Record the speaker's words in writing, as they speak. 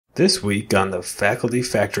This week on the Faculty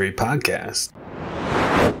Factory podcast.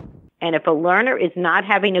 And if a learner is not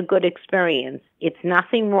having a good experience, it's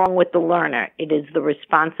nothing wrong with the learner. It is the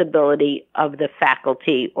responsibility of the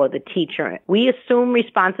faculty or the teacher. We assume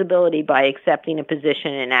responsibility by accepting a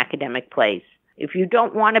position in an academic place. If you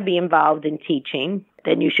don't want to be involved in teaching,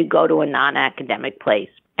 then you should go to a non-academic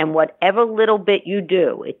place. And whatever little bit you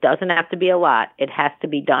do, it doesn't have to be a lot, it has to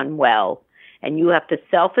be done well. And you have to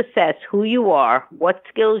self-assess who you are, what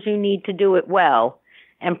skills you need to do it well,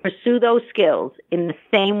 and pursue those skills in the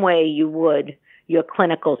same way you would your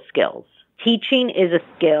clinical skills. Teaching is a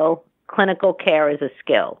skill. Clinical care is a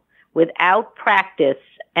skill. Without practice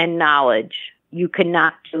and knowledge, you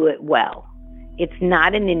cannot do it well. It's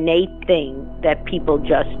not an innate thing that people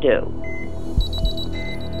just do.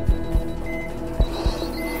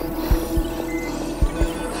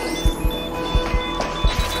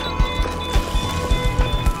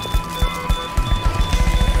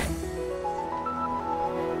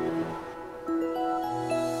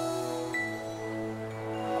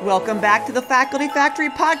 Welcome back to the Faculty Factory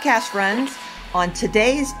podcast, friends. On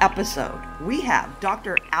today's episode, we have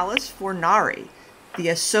Dr. Alice Fornari, the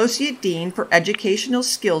Associate Dean for Educational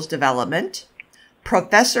Skills Development,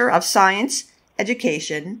 Professor of Science,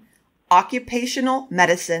 Education, Occupational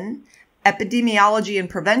Medicine, Epidemiology and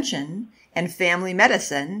Prevention, and Family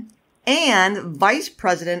Medicine, and Vice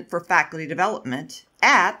President for Faculty Development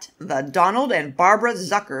at the Donald and Barbara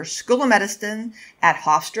Zucker School of Medicine at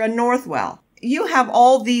Hofstra Northwell. You have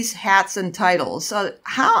all these hats and titles. So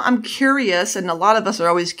I'm curious, and a lot of us are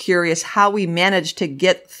always curious, how we manage to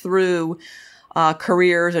get through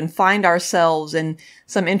careers and find ourselves in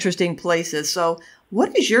some interesting places. So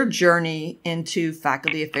what is your journey into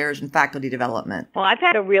faculty affairs and faculty development? Well, I've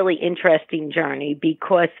had a really interesting journey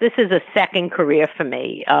because this is a second career for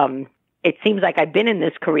me. It seems like I've been in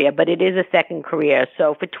this career, but it is a second career.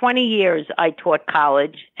 So for 20 years, I taught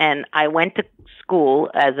college, and I went to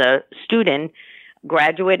school as a student,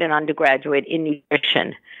 graduate and undergraduate, in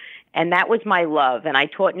nutrition. And that was my love. And I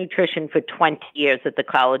taught nutrition for 20 years at the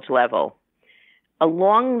college level.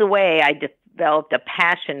 Along the way, I developed a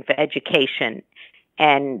passion for education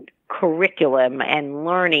and curriculum and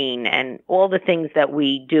learning and all the things that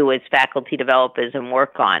we do as faculty developers and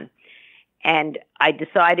work on. And I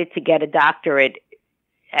decided to get a doctorate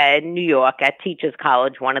in New York at Teachers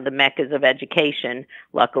College, one of the meccas of education.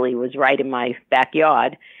 Luckily, it was right in my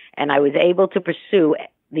backyard. And I was able to pursue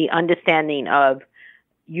the understanding of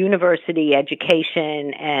university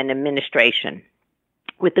education and administration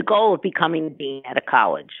with the goal of becoming dean at a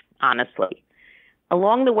college, honestly.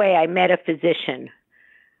 Along the way, I met a physician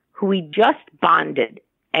who we just bonded.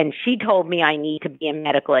 And she told me I need to be in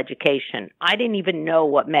medical education. I didn't even know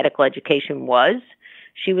what medical education was.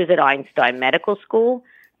 She was at Einstein Medical School,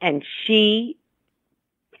 and she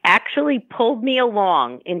actually pulled me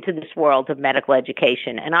along into this world of medical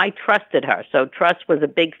education, and I trusted her. So trust was a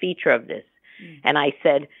big feature of this. And I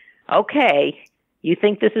said, okay, you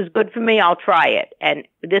think this is good for me? I'll try it. And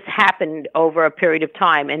this happened over a period of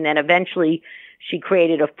time, and then eventually she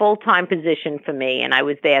created a full-time position for me, and I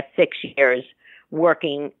was there 6 years,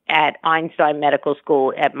 working at Einstein Medical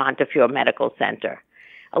School at Montefiore Medical Center.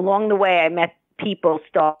 Along the way, I met people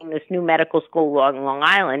starting this new medical school on Long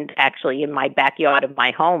Island, actually in my backyard of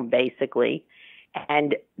my home, basically.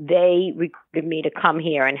 And they recruited me to come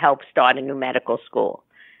here and help start a new medical school.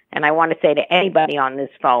 And I want to say to anybody on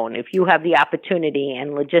this phone, if you have the opportunity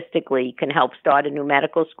and logistically can help start a new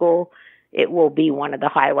medical school, it will be one of the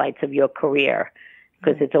highlights of your career,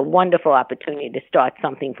 because it's a wonderful opportunity to start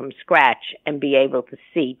something from scratch and be able to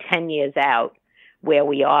see 10 years out where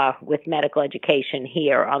we are with medical education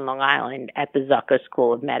here on Long Island at the Zucker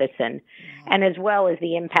School of Medicine, and as well as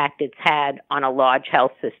the impact it's had on a large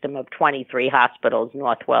health system of 23 hospitals,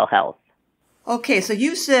 Northwell Health. Okay, so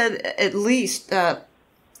you said at least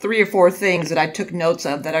 3 or 4 things that I took notes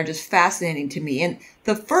of that are just fascinating to me. And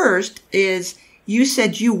the first is you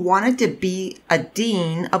said you wanted to be a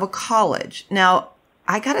dean of a college. Now,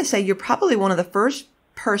 I gotta say, you're probably one of the first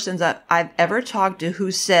persons that I've ever talked to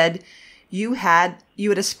who said you had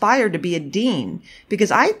aspired to be a dean.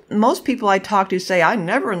 Because most people I talk to say, I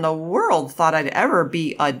never in the world thought I'd ever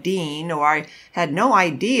be a dean, or I had no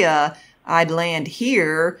idea I'd land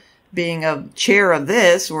here being a chair of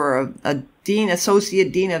this or a dean,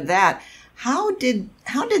 associate dean of that. How did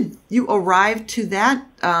you arrive to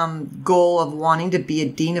that goal of wanting to be a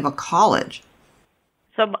dean of a college?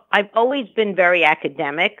 So I've always been very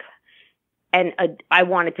academic, and I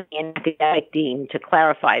wanted to be an academic dean, to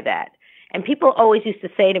clarify that. And people always used to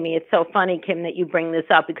say to me, it's so funny, Kim, that you bring this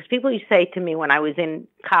up, because people used to say to me when I was in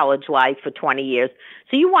college life for 20 years,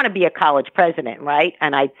 so you want to be a college president, right?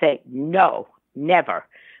 And I'd say, no, never.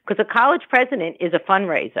 Because a college president is a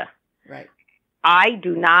fundraiser. Right. I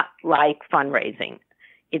do not like fundraising.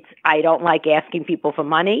 I don't like asking people for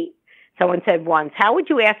money. Someone said once, how would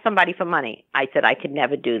you ask somebody for money? I said, I could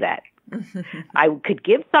never do that. I could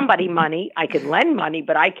give somebody money, I could lend money,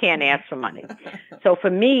 but I can't ask for money. So for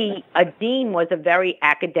me, a dean was a very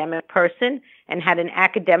academic person and had an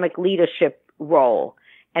academic leadership role.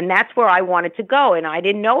 And that's where I wanted to go. And I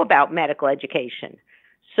didn't know about medical education.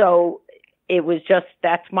 So it was just,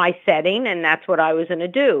 that's my setting and that's what I was going to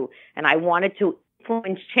do. And I wanted to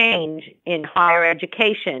influence change in higher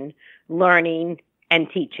education, learning, and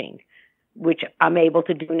teaching, which I'm able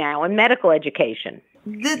to do now in medical education.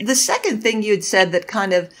 The second thing you had said that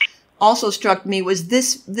kind of also struck me was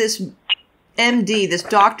this MD, this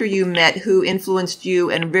doctor you met who influenced you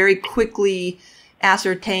and very quickly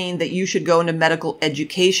ascertained that you should go into medical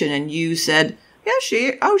education. And you said, yeah,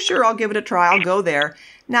 sure, I'll give it a try. I'll go there.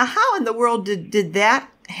 Now, how in the world did that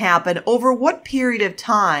happen? Over what period of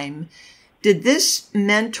time did this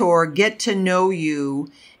mentor get to know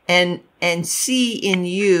you and see in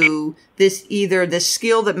you this either the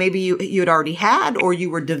skill that maybe you had already had, or you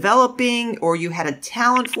were developing, or you had a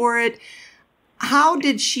talent for it? How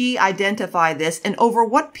did she identify this, and over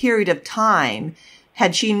what period of time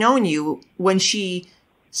had she known you when she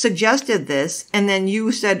suggested this, and then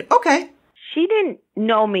you said, okay? She didn't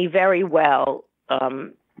know me very well,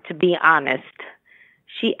 to be honest.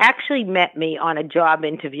 She actually met me on a job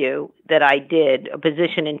interview that I did, a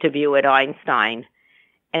position interview at Einstein,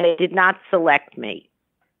 and they did not select me.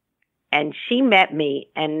 And she met me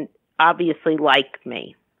and obviously liked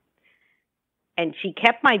me. And she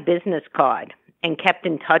kept my business card and kept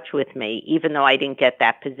in touch with me, even though I didn't get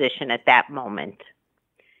that position at that moment.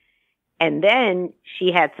 And then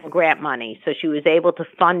she had some grant money, so she was able to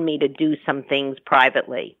fund me to do some things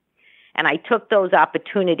privately. And I took those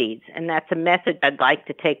opportunities, and that's a message I'd like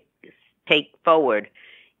to take forward,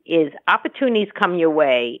 is opportunities come your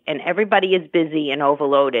way, and everybody is busy and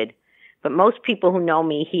overloaded. But most people who know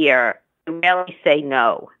me here rarely say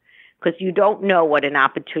no, because you don't know what an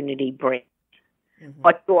opportunity brings,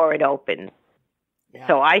 what door it opens. Yeah.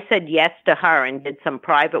 So I said yes to her and did some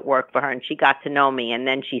private work for her, and she got to know me. And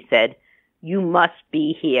then she said, you must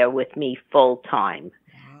be here with me full time.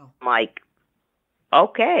 Wow. I'm like,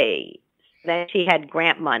 okay. Then she had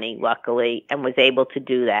grant money, luckily, and was able to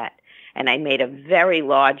do that. And I made a very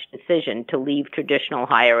large decision to leave traditional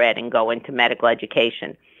higher ed and go into medical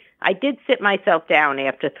education. I did sit myself down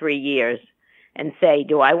after 3 years and say,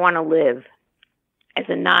 do I want to live as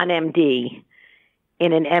a non-MD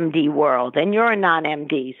in an MD world? And you're a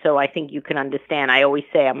non-MD, so I think you can understand. I always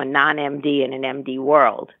say I'm a non-MD in an MD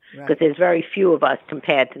world, because there's very few of us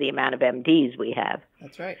compared to the amount of MDs we have.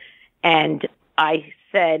 That's right. And I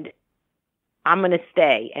said, I'm going to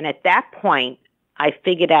stay. And at that point, I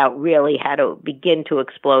figured out really how to begin to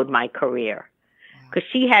explode my career. Because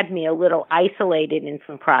she had me a little isolated in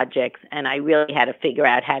some projects, and I really had to figure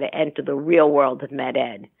out how to enter the real world of med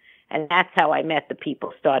ed. And that's how I met the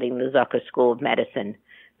people starting the Zucker School of Medicine,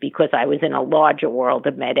 because I was in a larger world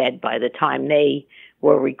of med ed by the time they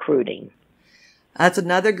were recruiting. That's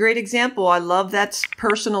another great example. I love that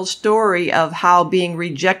personal story of how being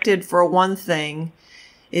rejected for one thing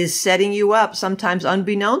is setting you up, sometimes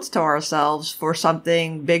unbeknownst to ourselves, for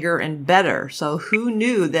something bigger and better. So who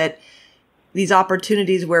knew that these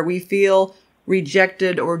opportunities where we feel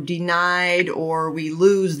rejected or denied, or we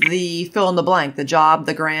lose the fill in the blank, the job,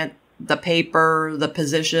 the grant, the paper, the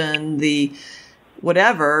position, the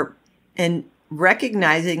whatever, and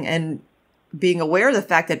recognizing and being aware of the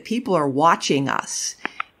fact that people are watching us,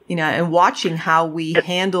 and watching how we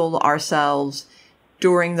handle ourselves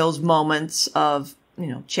during those moments of,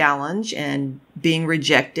 challenge and being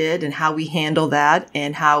rejected, and how we handle that,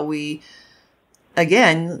 and how we,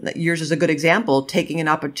 again, yours is a good example, taking an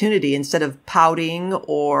opportunity instead of pouting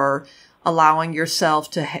or allowing yourself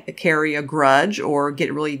to carry a grudge or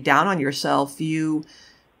get really down on yourself. You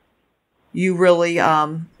really,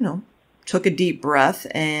 took a deep breath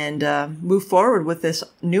and moved forward with this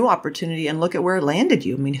new opportunity, and look at where it landed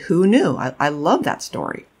you. I mean, who knew? I love that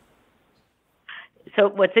story. So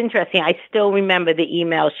what's interesting, I still remember the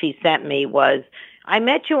email she sent me was, I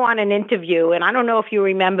met you on an interview, and I don't know if you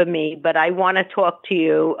remember me, but I want to talk to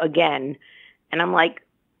you again. And I'm like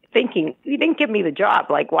thinking, you didn't give me the job.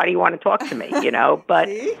 Like, why do you want to talk to me? But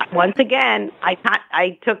once again,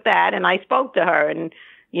 I took that and I spoke to her, and,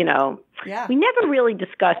 Yeah. We never really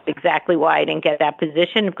discussed exactly why I didn't get that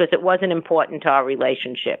position because it wasn't important to our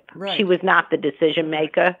relationship. Right. She was not the decision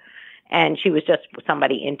maker, and she was just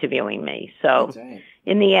somebody interviewing me. So That's right.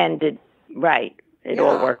 in the end, it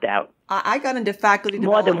all worked out. I got into faculty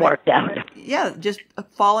More development. than worked out. Yeah, just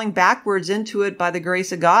falling backwards into it by the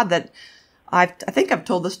grace of God. That I think I've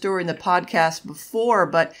told the story in the podcast before,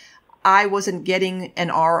 but I wasn't getting an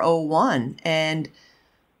R01, and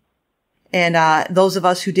those of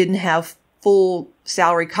us who didn't have full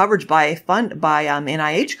salary coverage by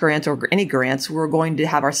NIH grants or any grants were going to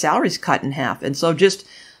have our salaries cut in half. And so just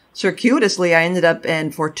circuitously, I ended up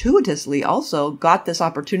and fortuitously also got this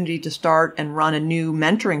opportunity to start and run a new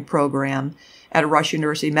mentoring program at Rush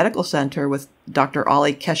University Medical Center with Dr.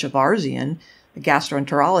 Ali Keshavarzian, a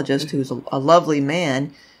gastroenterologist who's a lovely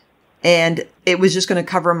man. And it was just going to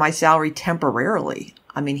cover my salary temporarily.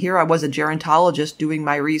 I mean, here I was a gerontologist doing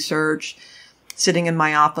my research, sitting in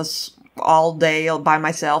my office all day by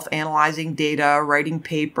myself, analyzing data, writing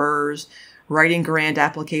papers, writing grant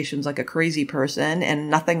applications like a crazy person, and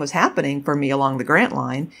nothing was happening for me along the grant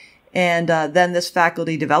line. And then this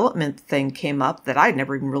faculty development thing came up that I'd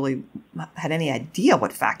never even really had any idea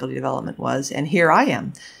what faculty development was. And here I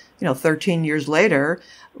am, 13 years later,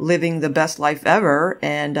 living the best life ever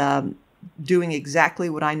and doing exactly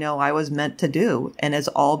what I know I was meant to do. And it's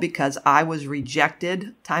all because I was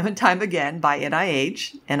rejected time and time again by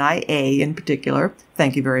NIH, NIA in particular.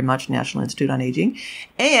 Thank you very much, National Institute on Aging.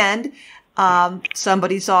 And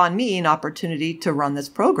somebody saw in me an opportunity to run this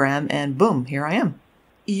program, and boom, here I am.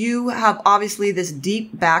 You have obviously this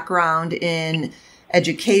deep background in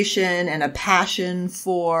education and a passion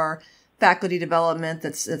for faculty development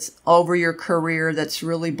that's over your career, that's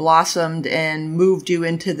really blossomed and moved you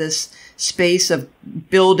into this space of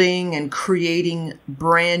building and creating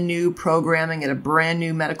brand new programming at a brand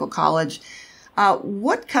new medical college.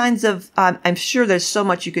 What kinds of, I'm sure there's so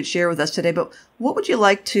much you could share with us today, but what would you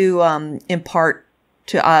like to impart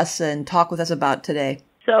to us and talk with us about today?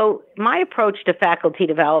 So my approach to faculty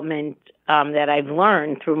development that I've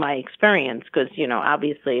learned through my experience, because,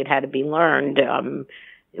 obviously it had to be learned,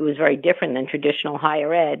 it was very different than traditional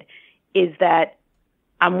higher ed, is that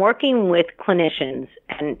I'm working with clinicians.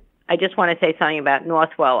 And I just want to say something about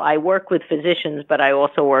Northwell. I work with physicians, but I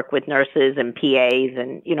also work with nurses and PAs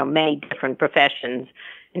and, many different professions.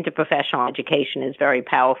 Interprofessional education is very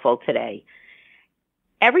powerful today.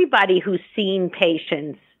 Everybody who's seen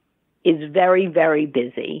patients is very, very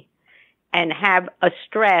busy and have a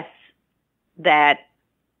stress that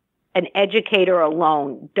an educator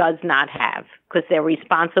alone does not have because they're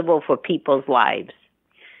responsible for people's lives.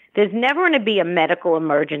 There's never going to be a medical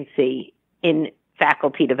emergency in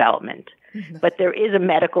faculty development, but there is a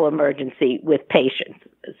medical emergency with patients.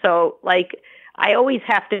 So, I always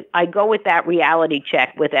I go with that reality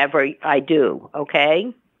check with every I do,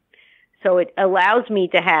 okay? So it allows me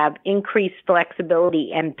to have increased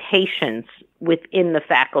flexibility and patience within the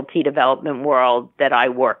faculty development world that I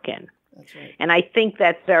work in. That's right. And I think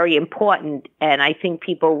that's very important, and I think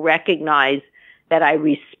people recognize that I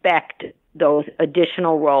respect those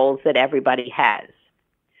additional roles that everybody has.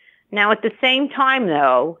 Now, at the same time,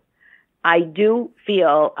 though, I do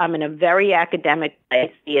feel I'm in a very academic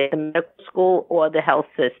place, be it the medical school or the health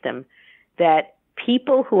system, that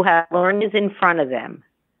people who have learners in front of them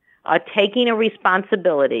are taking a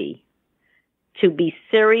responsibility to be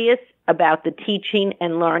serious about the teaching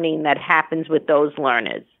and learning that happens with those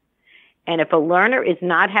learners. And if a learner is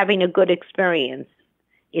not having a good experience,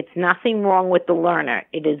 it's nothing wrong with the learner.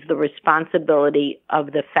 It is the responsibility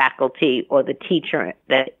of the faculty or the teacher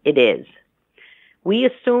that it is. We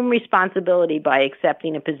assume responsibility by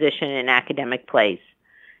accepting a position in an academic place.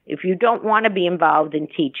 If you don't want to be involved in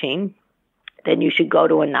teaching, then you should go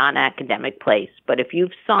to a non-academic place. But if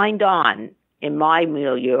you've signed on in my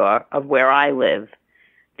milieu of where I live,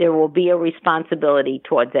 there will be a responsibility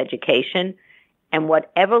towards education. And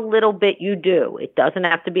whatever little bit you do, it doesn't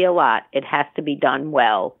have to be a lot, it has to be done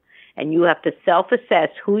well. And you have to self-assess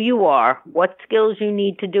who you are, what skills you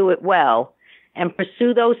need to do it well, and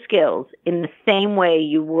pursue those skills in the same way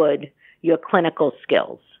you would your clinical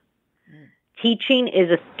skills. Teaching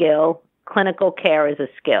is a skill, clinical care is a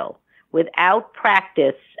skill. Without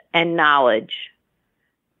practice and knowledge,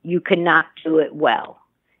 you cannot do it well.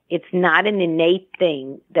 It's not an innate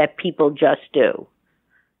thing that people just do.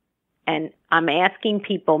 And I'm asking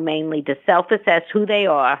people mainly to self-assess who they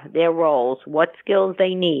are, their roles, what skills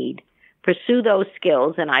they need, pursue those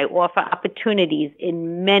skills, and I offer opportunities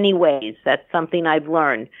in many ways. That's something I've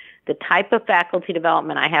learned. The type of faculty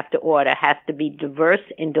development I have to order has to be diverse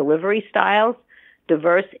in delivery styles,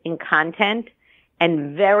 diverse in content,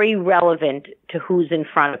 and very relevant to who's in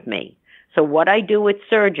front of me. So what I do with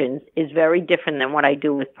surgeons is very different than what I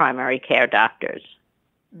do with primary care doctors.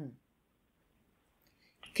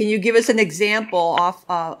 Can you give us an example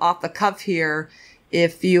off the cuff here?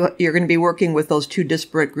 If you're going to be working with those two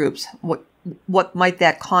disparate groups, what might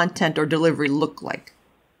that content or delivery look like?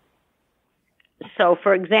 So,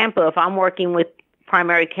 for example, if I'm working with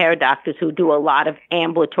primary care doctors who do a lot of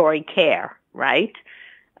ambulatory care, right?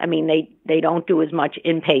 I mean, they don't do as much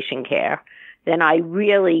inpatient care. Then I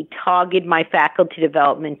really target my faculty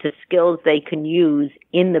development to skills they can use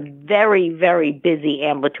in the very, very busy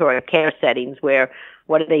ambulatory care settings where,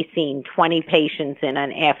 what are they seeing, 20 patients in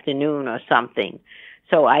an afternoon or something.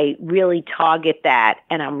 So I really target that,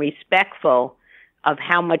 and I'm respectful of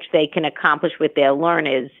how much they can accomplish with their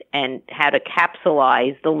learners and how to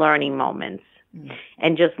capsulize the learning moments.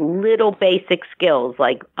 And just little basic skills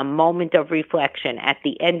like a moment of reflection at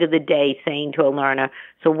the end of the day, saying to a learner,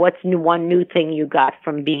 so what's one new thing you got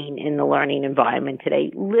from being in the learning environment today?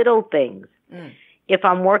 Little things. If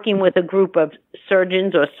I'm working with a group of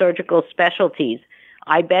surgeons or surgical specialties,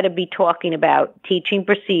 I better be talking about teaching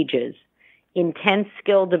procedures, intense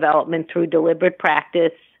skill development through deliberate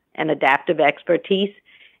practice and adaptive expertise,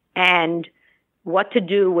 and what to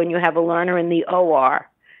do when you have a learner in the OR,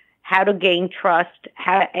 how to gain trust,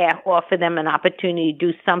 how to offer them an opportunity to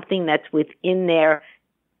do something that's within their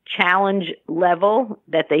challenge level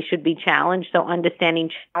that they should be challenged. So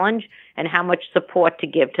understanding challenge and how much support to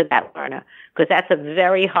give to that learner, because that's a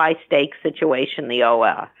very high stakes situation, the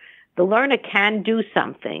OR. The learner can do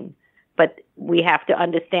something, but we have to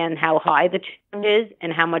understand how high the challenge is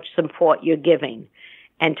and how much support you're giving,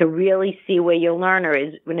 and to really see where your learner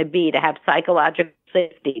is going to be, to have psychological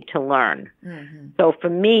safety to learn. So for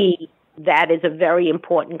me, that is a very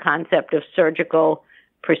important concept of surgical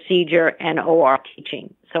procedure and OR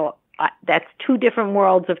teaching. So that's two different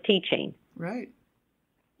worlds of teaching. Right.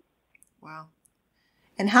 Wow.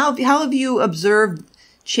 And how have you observed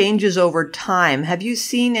changes over time? Have you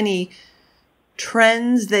seen any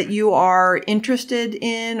trends that you are interested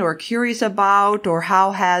in or curious about, or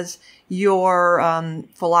how has your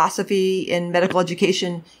philosophy in medical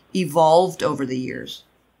education evolved over the years?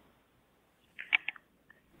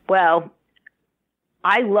 Well,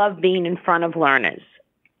 I love being in front of learners.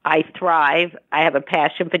 I thrive. I have a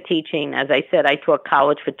passion for teaching. As I said, I taught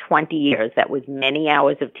college for 20 years. That was many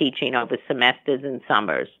hours of teaching over semesters and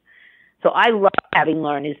summers. So I love having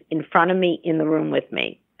learners in front of me, in the room with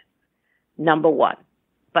me, number one.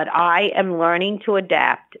 But I am learning to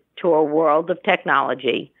adapt to a world of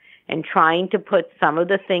technology and trying to put some of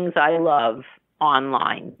the things I love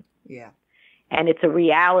online. Yeah. And it's a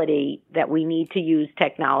reality that we need to use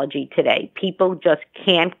technology today. People just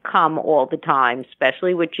can't come all the time,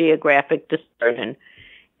 especially with geographic dispersion.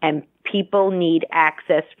 And people need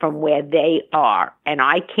access from where they are. And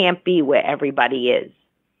I can't be where everybody is.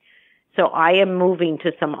 So I am moving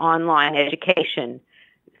to some online education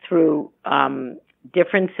through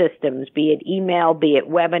different systems, be it email, be it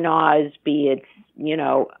webinars, be it,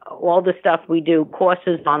 all the stuff we do,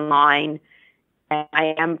 courses online. And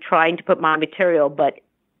I am trying to put my material, but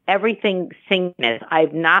everything synchronous.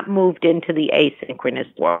 I've not moved into the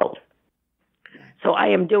asynchronous world. So I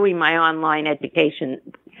am doing my online education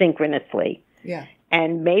synchronously. Yeah.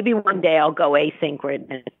 And maybe one day I'll go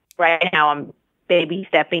asynchronous. Right now I'm baby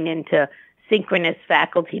stepping into synchronous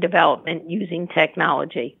faculty development using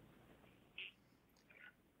technology.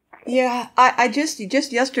 Yeah, I just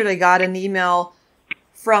yesterday got an email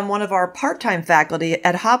from one of our part-time faculty.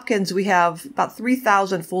 At Hopkins, we have about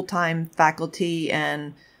 3,000 full-time faculty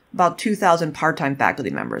and about 2,000 part-time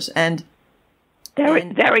faculty members. And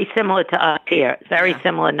very similar to us here. Very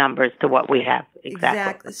similar numbers to what we have.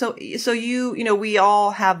 Exactly. So we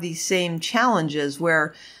all have these same challenges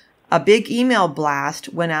where a big email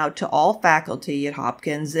blast went out to all faculty at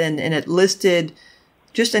Hopkins, and it listed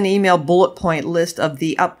just an email bullet point list of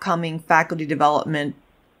the upcoming faculty development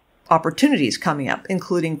opportunities coming up,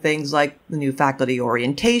 including things like the new faculty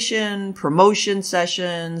orientation, promotion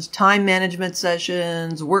sessions, time management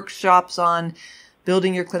sessions, workshops on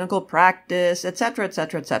building your clinical practice, et cetera, et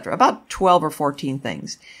cetera, et cetera. About 12 or 14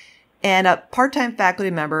 things. And a part-time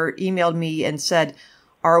faculty member emailed me and said,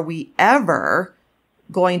 are we ever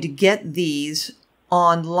going to get these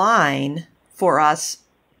online for us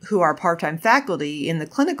who are part-time faculty in the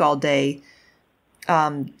clinic all day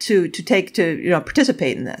to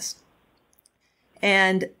participate in this?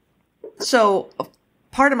 And so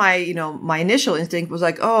part of my, my initial instinct was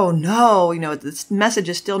like, oh no, this message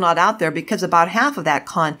is still not out there, because about half of that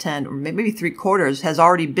content, or maybe 3/4, has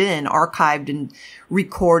already been archived and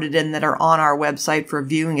recorded and that are on our website for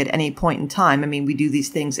viewing at any point in time. I mean, we do these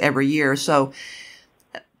things every year. So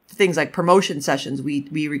things like promotion sessions,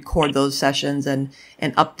 we record those sessions and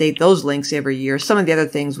update those links every year. Some of the other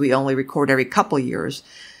things we only record every couple years.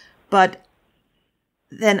 But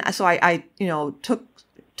then, so I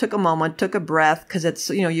took a moment, took a breath, because it's,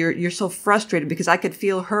 you're so frustrated, because I could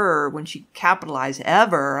feel her when she capitalized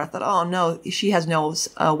ever. I thought, oh no, she has no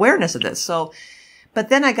awareness of this. So, but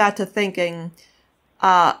then I got to thinking,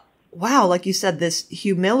 wow, like you said, this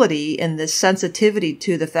humility and this sensitivity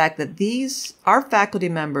to the fact that our faculty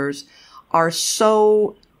members are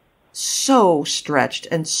so stretched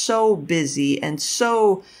and so busy and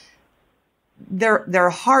so their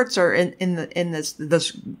hearts are in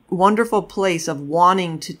this wonderful place of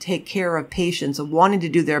wanting to take care of patients, of wanting to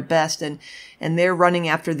do their best, and they're running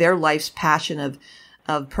after their life's passion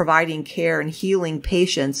of providing care and healing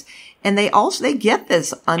patients. And they get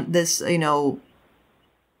this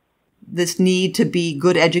this need to be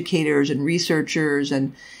good educators and researchers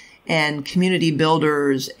and community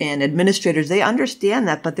builders and administrators. They understand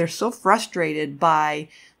that, but they're so frustrated by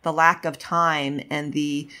the lack of time and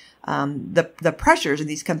the pressures and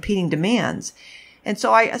these competing demands. And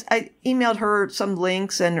so I emailed her some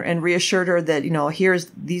links and reassured her that,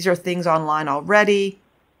 these are things online already.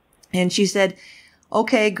 And she said,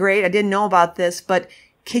 okay, great. I didn't know about this, but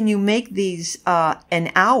can you make these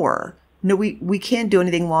an hour? No, we can't do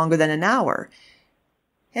anything longer than an hour.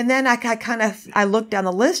 And then I looked down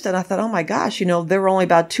the list and I thought, oh my gosh, there were only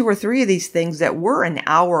about 2 or 3 of these things that were an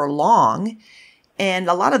hour long. And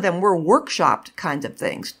a lot of them were workshopped kinds of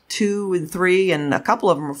things, 2 and 3, and a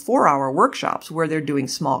couple of them were 4-hour workshops where they're doing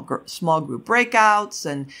small group breakouts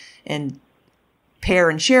and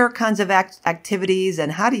pair and share kinds of activities.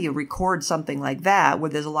 And how do you record something like that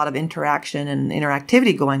where there's a lot of interaction and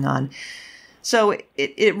interactivity going on? So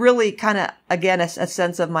it really kind of, again, a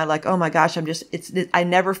sense of oh my gosh, I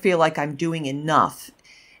never feel like I'm doing enough.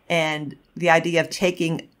 And the idea of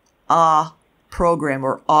taking a program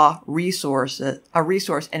or a resource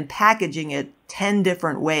and packaging it 10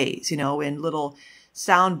 different ways, in little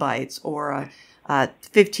sound bites or a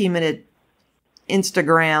 15-minute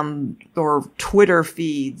Instagram or Twitter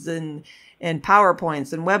feeds and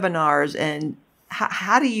PowerPoints and webinars. And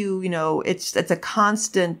how do you, it's a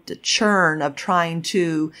constant churn of trying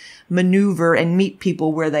to maneuver and meet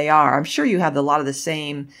people where they are. I'm sure you have a lot of the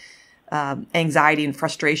same anxiety and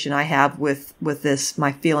frustration I have with this,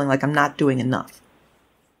 my feeling like I'm not doing enough.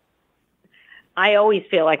 I always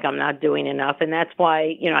feel like I'm not doing enough, and that's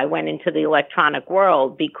why, I went into the electronic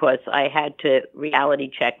world, because I had to reality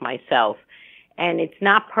check myself. And it's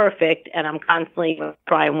not perfect, and I'm constantly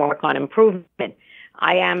trying to work on improvement.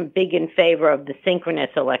 I am big in favor of the synchronous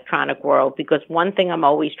electronic world, because one thing I'm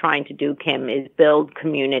always trying to do, Kim, is build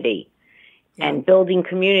community. Yeah. And building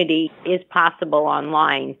community is possible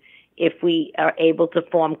online if we are able to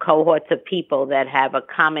form cohorts of people that have a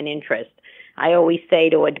common interest. I always say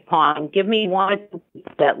to a department, give me one or two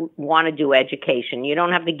people that want to do education. You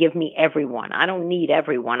don't have to give me everyone. I don't need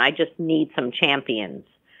everyone. I just need some champions.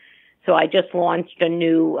 So I just launched a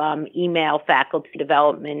new email faculty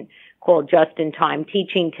development called Just-in-Time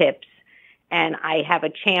Teaching Tips, and I have a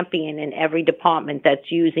champion in every department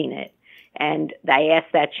that's using it. And I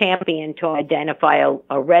asked that champion to identify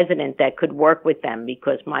a resident that could work with them,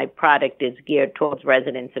 because my product is geared towards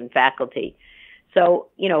residents and faculty. So,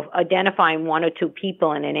 identifying 1 or 2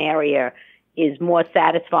 people in an area is more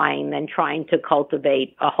satisfying than trying to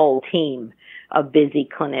cultivate a whole team of busy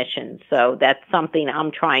clinicians. So that's something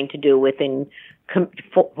I'm trying to do within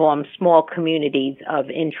form small communities of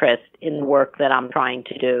interest in the work that I'm trying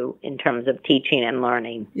to do in terms of teaching and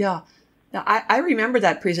learning. Yeah. Now, I remember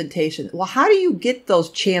that presentation. Well, how do you get those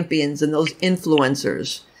champions and those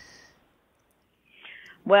influencers?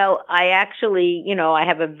 Well, I actually, I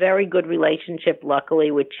have a very good relationship,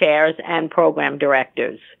 luckily, with chairs and program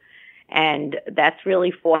directors. And that's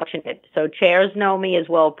really fortunate. So chairs know me as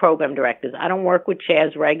well as program directors. I don't work with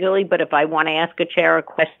chairs regularly, but if I want to ask a chair a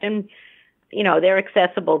question, they're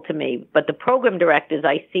accessible to me. But the program directors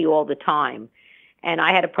I see all the time. And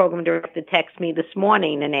I had a program director text me this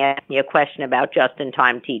morning and ask me a question about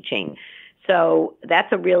just-in-time teaching. So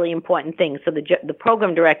that's a really important thing. So the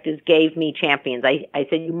program directors gave me champions. I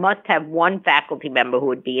said, you must have one faculty member who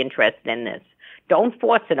would be interested in this. Don't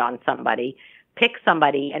force it on somebody. Pick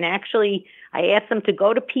somebody. And actually, I asked them to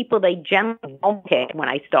go to people they generally don't pick when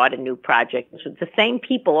I start a new project. So it's the same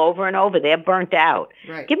people over and over. They're burnt out.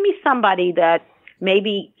 Right. Give me somebody that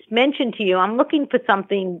maybe mentioned to you, I'm looking for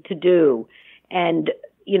something to do, and,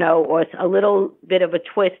 or a little bit of a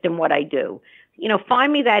twist in what I do.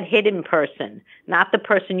 Find me that hidden person, not the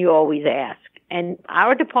person you always ask. And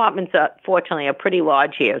our departments, fortunately, are pretty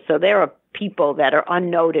large here. So there are people that are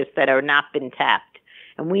unnoticed that are not been tapped.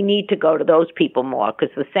 And we need to go to those people more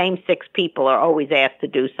because the same 6 people are always asked to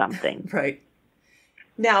do something. Right.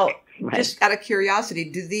 Now, just out of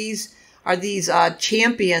curiosity, are these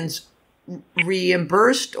champions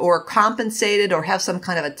reimbursed or compensated or have some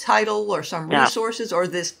kind of a title or some resources, or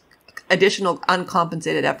this additional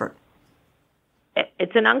uncompensated effort?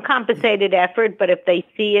 It's an uncompensated effort, but if they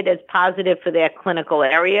see it as positive for their clinical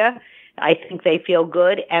area, I think they feel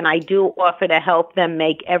good. And I do offer to help them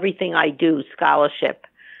make everything I do scholarship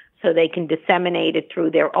so they can disseminate it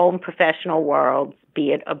through their own professional worlds,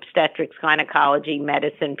 be it obstetrics, gynecology,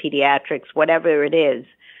 medicine, pediatrics, whatever it is.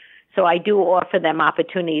 So I do offer them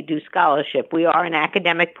opportunity to do scholarship. We are an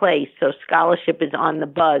academic place, so scholarship is on the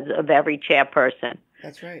buzz of every chairperson.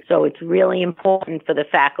 That's right. So it's really important for the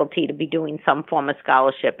faculty to be doing some form of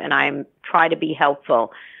scholarship, and I try to be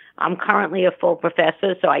helpful. I'm currently a full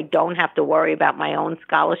professor, so I don't have to worry about my own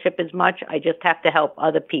scholarship as much. I just have to help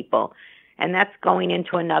other people. And that's going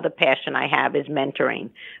into another passion I have is mentoring.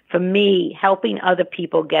 For me, helping other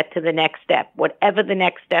people get to the next step, whatever the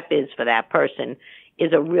next step is for that person,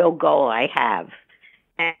 is a real goal I have.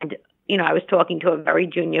 And, I was talking to a very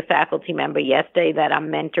junior faculty member yesterday that I'm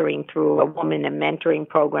mentoring through a woman and mentoring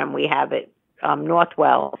program we have at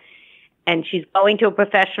Northwell. And she's going to a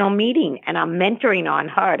professional meeting, and I'm mentoring on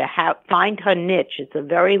her to find her niche. It's a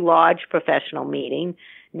very large professional meeting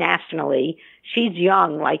nationally. She's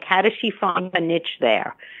young. Like, how does she find a niche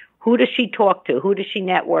there? Who does she talk to? Who does she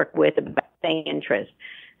network with about same interest?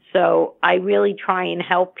 So I really try and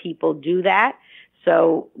help people do that.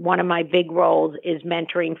 So one of my big roles is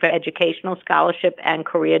mentoring for educational scholarship and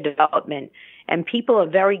career development. And people are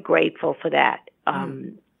very grateful for that.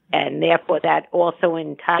 And therefore that also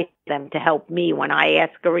entices them to help me. When I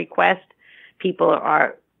ask a request, people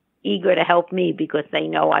are eager to help me because they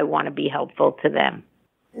know I want to be helpful to them.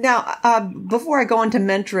 Now, before I go into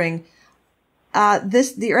mentoring,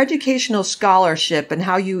 your educational scholarship and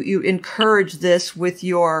how you encourage this with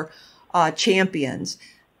your champions,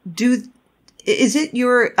 is it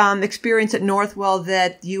your experience at Northwell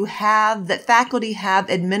that faculty have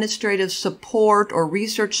administrative support or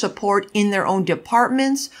research support in their own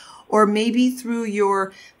departments, or maybe through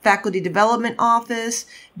your faculty development office?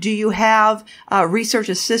 Do you have research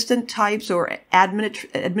assistant types or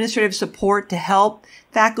administrative support to help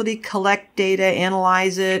faculty collect data,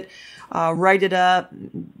 analyze it, write it up,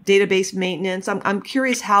 database maintenance? I'm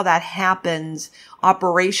curious how that happens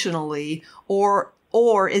operationally,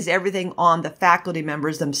 or is everything on the faculty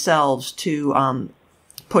members themselves to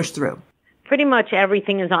push through? Pretty much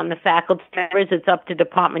everything is on the faculty members. It's up to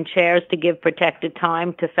department chairs to give protected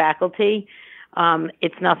time to faculty.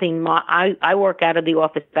 It's nothing more. I work out of the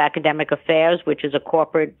Office of Academic Affairs, which is a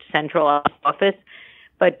corporate central office,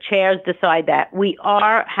 but chairs decide that. We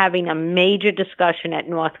are having a major discussion at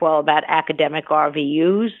Northwell about academic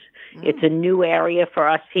RVUs. It's a new area for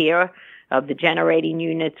us here, of the generating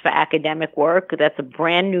units for academic work. That's a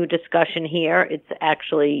brand new discussion here. It's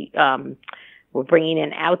actually, we're bringing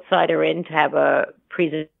an outsider in to have a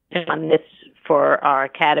presentation on this for our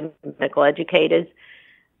academic medical educators.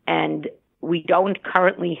 And we don't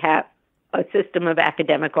currently have a system of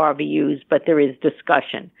academic RVUs, but there is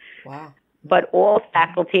discussion. Wow. But all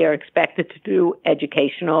faculty are expected to do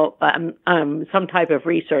educational, some type of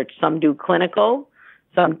research. Some do clinical,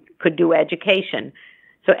 some could do education.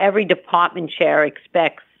 So every department chair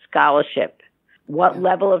expects scholarship. What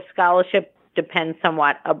level of scholarship depends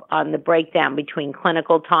somewhat on the breakdown between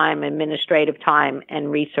clinical time, administrative time,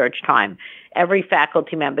 and research time. Every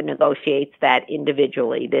faculty member negotiates that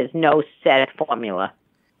individually. There's no set formula.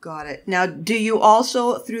 Got it. Now, do you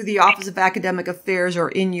also, through the Office of Academic Affairs or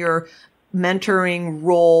in your mentoring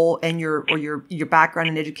role and your background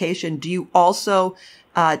in education, do you also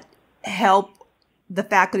help the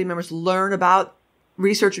faculty members learn about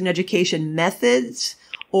research and education methods,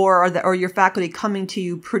 or are your faculty coming to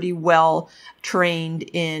you pretty well trained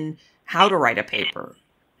in how to write a paper?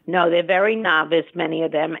 No, they're very novice, many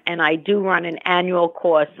of them, and I do run an annual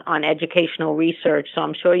course on educational research, so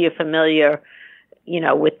I'm sure you're familiar,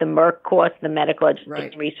 with the MERC course, the Medical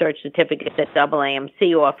Education Research Certificate that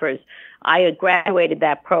AAMC offers. I graduated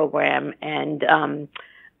that program, and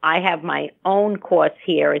I have my own course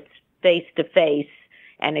here. It's face-to-face,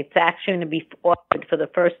 and it's actually going to be offered for the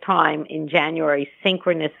first time in January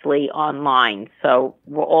synchronously online. So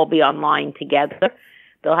we'll all be online together.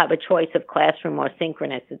 They'll have a choice of classroom or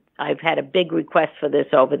synchronous. I've had a big request for this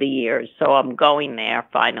over the years, so I'm going there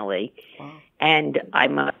finally. Wow. And I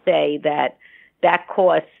must say that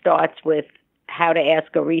course starts with how to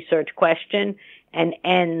ask a research question and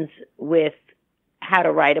ends with how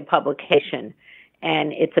to write a publication.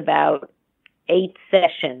 And it's about 8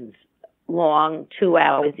 sessions long, 2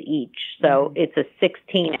 hours each. So it's a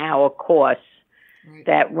 16-hour course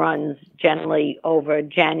that runs generally over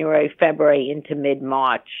January, February into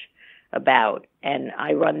mid-March about. And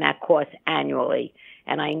I run that course annually.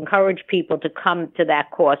 And I encourage people to come to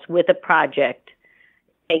that course with a project,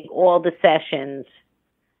 take all the sessions,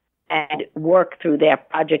 and work through their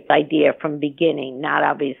project idea from beginning, not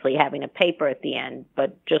obviously having a paper at the end,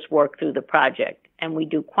 but just work through the project. And we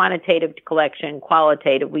do quantitative collection,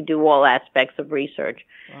 qualitative. We do all aspects of research.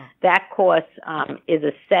 Wow. That course is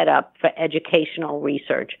a setup for educational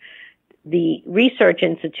research. The Research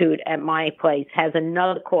Institute at my place has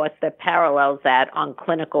another course that parallels that on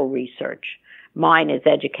clinical research. Mine is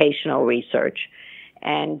educational research.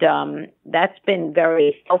 And that's been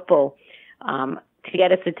very helpful. To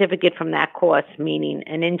get a certificate from that course, meaning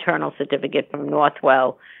an internal certificate from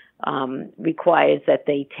Northwell, requires that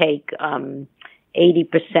they take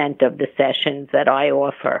 80% of the sessions that I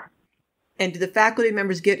offer. And do the faculty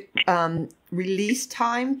members get release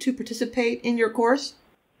time to participate in your course?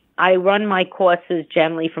 I run my courses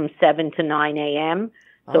generally from 7 to 9 a.m.,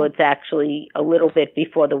 so it's actually a little bit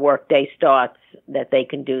before the workday starts that they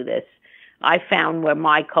can do this. I found where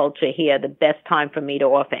my culture here, the best time for me to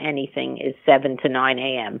offer anything is 7 to 9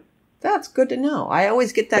 a.m. That's good to know. I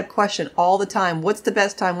always get that question all the time. What's the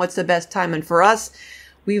best time? What's the best time? And for us,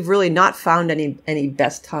 we've really not found any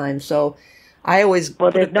best time. So I always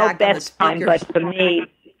Well, there's no best time, but for me,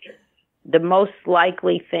 the most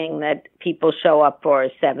likely thing that people show up for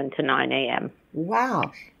is 7 to 9 a.m.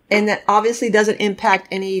 Wow. And that obviously doesn't impact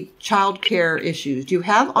any child care issues. Do you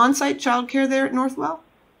have on-site child care there at Northwell?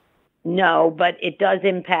 No, but it does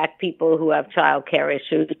impact people who have child care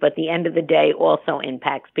issues, but the end of the day also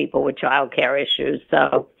impacts people with child care issues.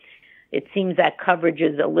 So it seems that coverage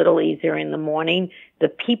is a little easier in the morning. The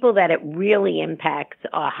people that it really impacts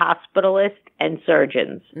are hospitalists and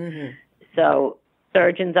surgeons. Mm-hmm. So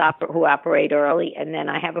surgeons who operate early, and then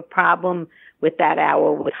I have a problem with that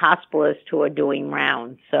hour with hospitalists who are doing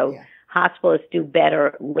rounds. So hospitalists do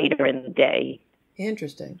better later in the day.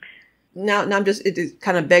 Interesting. Now it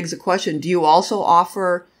kind of begs the question, do you also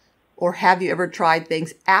offer, or have you ever tried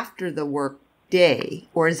things after the work day,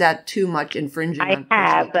 or is that too much infringing on I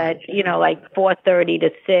have, but, like 4:30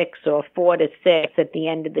 to 6 or 4 to 6 at the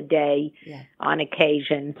end of the day on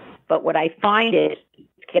occasion. But what I find is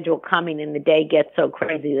schedule coming and the day gets so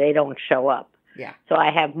crazy they don't show up. Yeah. So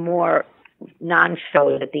I have more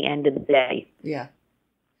non-shows at the end of the day. Yeah.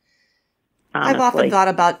 Honestly. I've often thought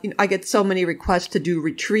about, I get so many requests to do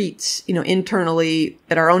retreats, internally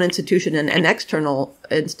at our own institution and external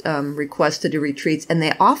requests to do retreats. And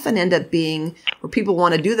they often end up being where people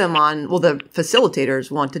want to do them the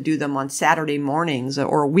facilitators want to do them on Saturday mornings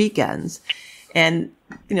or weekends. And,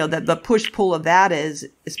 the push-pull of that is,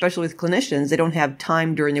 especially with clinicians, they don't have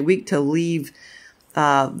time during the week to leave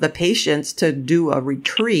the patients to do a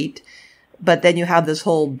retreat. But then you have this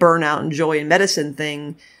whole burnout and joy in medicine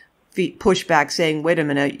thing, pushback saying, wait a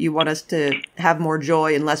minute, you want us to have more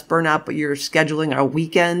joy and less burnout, but you're scheduling a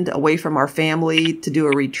weekend away from our family to do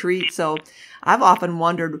a retreat. So I've often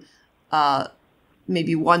wondered,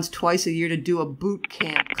 maybe once, twice a year to do a boot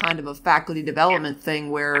camp kind of a faculty development thing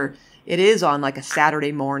where it is on like a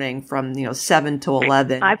Saturday morning from, 7 to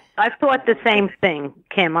 11. I've thought the same thing,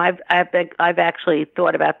 Kim. I've actually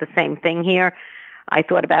thought about the same thing here. I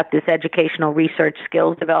thought about this educational research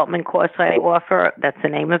skills development course I offer. That's the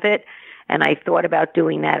name of it. And I thought about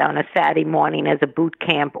doing that on a Saturday morning as a boot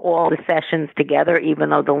camp, all the sessions together, even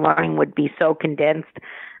though the learning would be so condensed.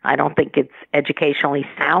 I don't think it's educationally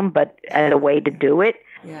sound, but as a way to do it.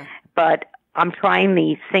 Yeah. But I'm trying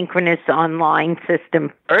the synchronous online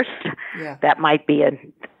system first. Yeah. That might be a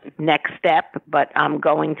next step, but I'm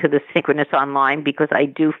going to the synchronous online because I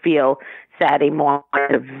do feel Saturday morning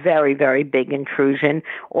is a very, very big intrusion.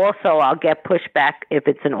 Also, I'll get pushback if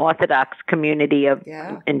it's an Orthodox community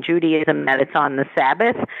in Judaism that it's on the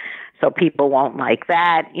Sabbath, so people won't like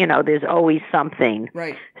that. There's always something.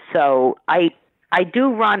 Right. So I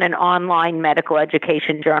do run an online medical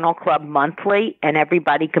education journal club monthly, and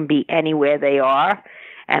everybody can be anywhere they are.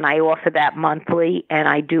 And I offer that monthly, and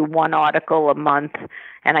I do one article a month,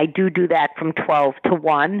 and I do that from 12 to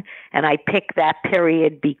 1. And I pick that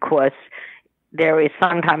period because there is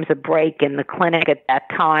sometimes a break in the clinic at that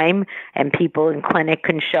time, and people in clinic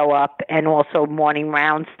can show up, and also morning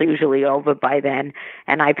rounds are usually over by then.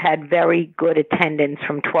 And I've had very good attendance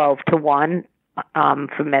from 12 to 1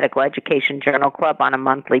 for Medical Education Journal Club on a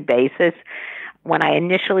monthly basis. When I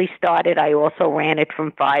initially started, I also ran it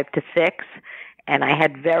from 5 to 6, And I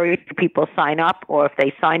had very few people sign up, or if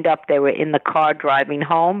they signed up, they were in the car driving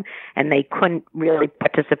home, and they couldn't really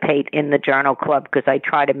participate in the journal club because I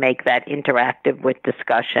try to make that interactive with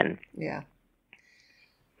discussion. Yeah.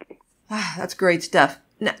 That's great stuff.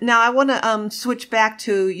 Now I want to switch back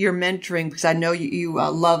to your mentoring, because I know you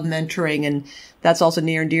love mentoring, and that's also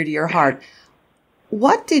near and dear to your heart.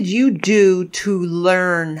 What did you do to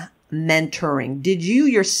learn mentoring? Did you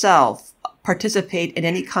yourself participate in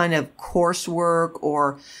any kind of coursework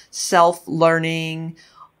or self-learning?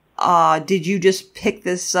 Did you just pick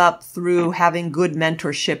this up through having good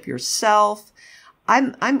mentorship yourself?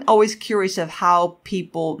 I'm always curious of how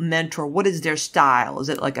people mentor. What is their style? Is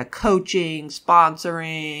it like a coaching,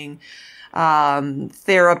 sponsoring,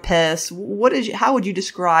 therapist? How would you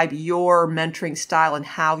describe your mentoring style and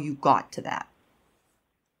how you got to that?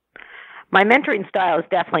 My mentoring style is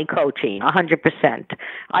definitely coaching, 100%.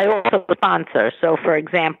 I also sponsor. So, for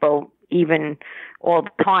example, even all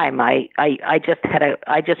the time, I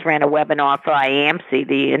just ran a webinar for IAMC,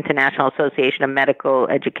 the International Association of Medical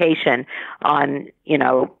Education, on,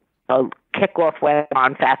 a kickoff webinar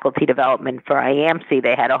on faculty development for IAMC.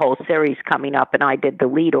 They had a whole series coming up, and I did the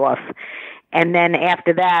lead off. And then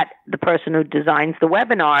after that, the person who designs the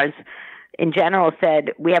webinars in general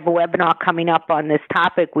said, we have a webinar coming up on this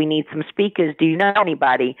topic. We need some speakers. Do you know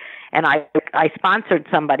anybody? And I sponsored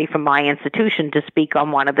somebody from my institution to speak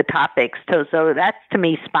on one of the topics. So that's, to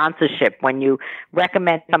me, sponsorship, when you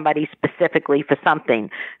recommend somebody specifically for something.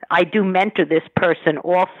 I do mentor this person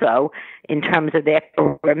also in terms of their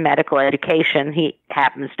medical education. He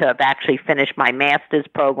happens to have actually finished my master's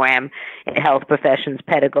program in health professions,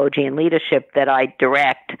 pedagogy, and leadership that I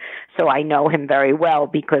direct. So I know him very well,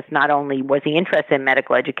 because not only was he interested in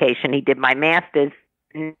medical education, he did my master's,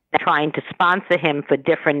 trying to sponsor him for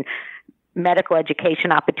different medical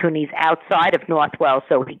education opportunities outside of Northwell,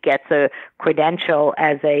 so he gets a credential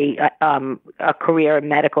as a career in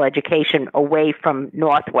medical education away from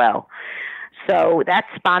Northwell. So that's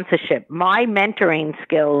sponsorship. My mentoring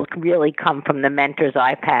skills really come from the mentors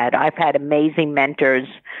I've had. I've had amazing mentors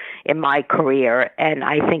in my career, and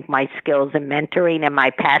I think my skills in mentoring and my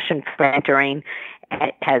passion for mentoring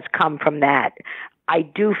has come from that. I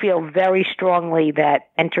do feel very strongly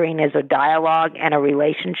that mentoring is a dialogue and a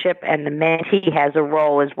relationship, and the mentee has a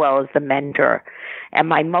role as well as the mentor. And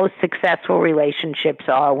my most successful relationships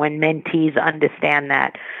are when mentees understand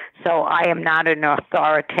that. So I am not an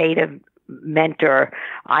authoritative mentor.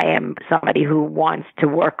 I am somebody who wants to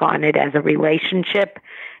work on it as a relationship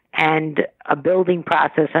and a building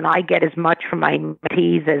process, and I get as much from my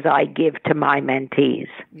mentees as I give to my mentees.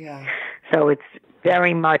 Yeah. So it's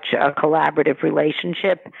very much a collaborative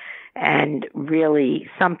relationship, and really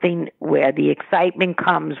something where the excitement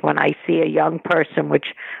comes when I see a young person,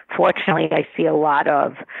 which fortunately I see a lot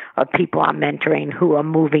of people I'm mentoring who are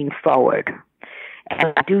moving forward.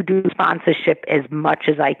 And I do sponsorship as much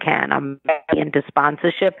as I can. I'm very into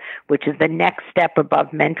sponsorship, which is the next step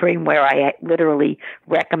above mentoring, where I literally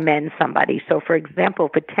recommend somebody. So, for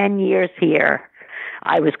example, for 10 years here,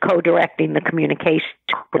 I was co-directing the communication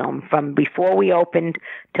film from before we opened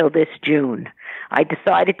till this June. I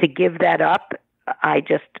decided to give that up. I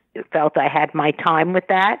just felt I had my time with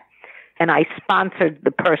that, and I sponsored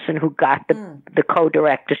the person who got the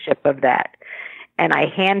co-directorship of that. And I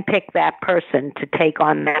handpicked that person to take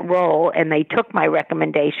on that role, and they took my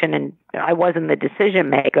recommendation, and I wasn't the decision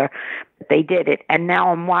maker, but they did it. And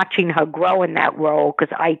now I'm watching her grow in that role,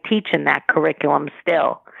 because I teach in that curriculum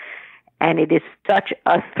still. And it is such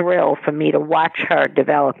a thrill for me to watch her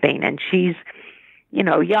developing. And she's,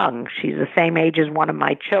 young. She's the same age as one of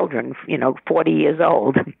my children, 40 years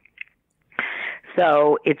old.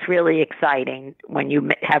 So it's really exciting when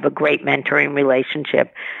you have a great mentoring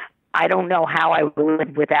relationship. I don't know how I would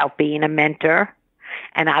live without being a mentor,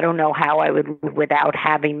 and I don't know how I would live without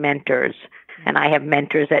having mentors. And I have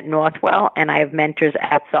mentors at Northwell, and I have mentors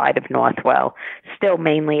outside of Northwell, still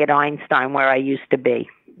mainly at Einstein, where I used to be.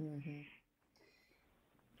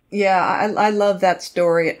 Yeah, I love that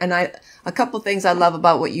story. And a couple of things I love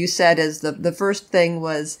about what you said is the first thing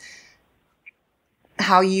was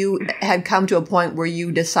how you had come to a point where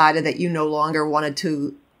you decided that you no longer wanted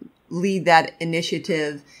to lead that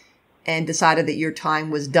initiative and decided that your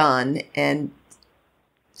time was done. And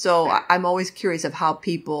so I'm always curious of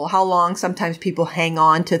how long sometimes people hang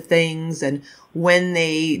on to things and when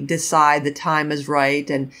they decide the time is right.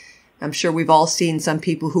 And I'm sure we've all seen some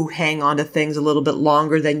people who hang on to things a little bit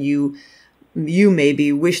longer than you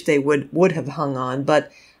maybe wish they would have hung on.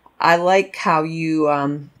 But I like how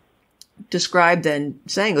you described and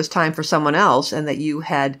saying it was time for someone else, and that you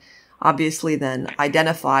had obviously then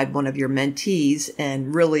identified one of your mentees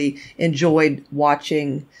and really enjoyed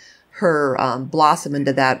watching her blossom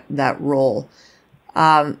into that role.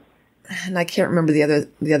 And I can't remember the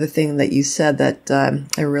other thing that you said that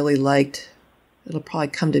I really liked. It'll probably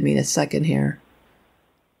come to me in a second here.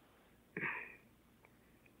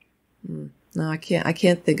 No, I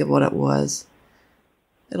can't think of what it was.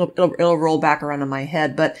 It'll roll back around in my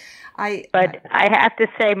head, but I have to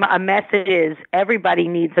say a message is everybody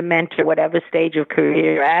needs a mentor, whatever stage of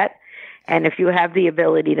career you're at. And if you have the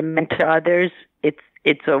ability to mentor others,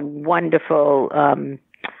 it's a wonderful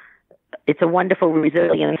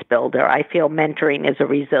resilience builder. I feel mentoring is a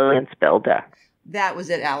resilience builder. That was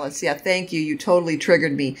it, Alice. Yeah, thank you. You totally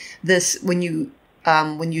triggered me. This when you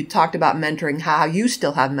talked about mentoring, how you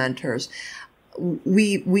still have mentors.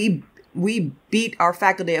 We beat our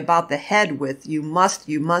faculty about the head with you must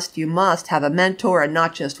have a mentor, and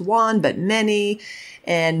not just one, but many,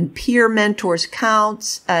 and peer mentors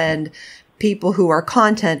counts, and people who are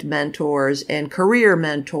content mentors and career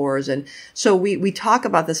mentors. And so we talk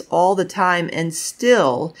about this all the time, and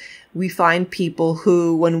still we find people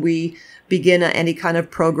who, when we begin any kind of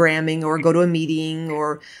programming or go to a meeting,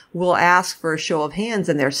 or we'll ask for a show of hands,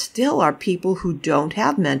 and there still are people who don't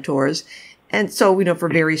have mentors. And so, for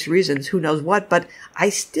various reasons, who knows what, but I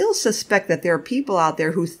still suspect that there are people out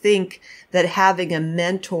there who think that having a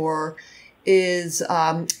mentor is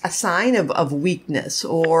a sign of weakness,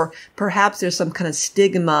 or perhaps there's some kind of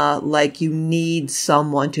stigma like you need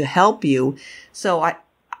someone to help you. So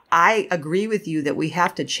I agree with you that we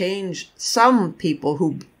have to change some people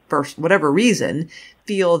who, for whatever reason,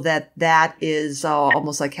 feel that is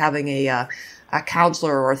almost like having a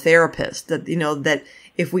counselor or a therapist, that, that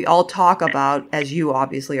if we all talk about, as you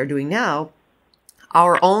obviously are doing now,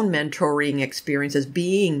 our own mentoring experiences,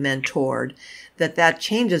 being mentored, that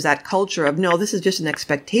changes that culture of, no, this is just an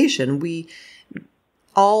expectation. We,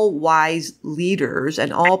 all wise leaders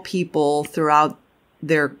and all people throughout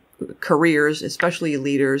their careers, especially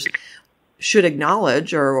leaders, should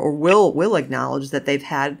acknowledge or will acknowledge that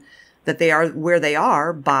they are where they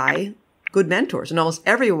are by good mentors. And almost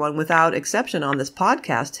everyone, without exception on this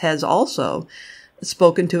podcast, has also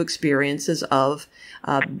spoken to experiences of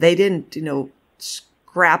they didn't,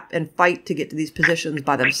 scrap and fight to get to these positions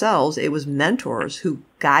by themselves. It was mentors who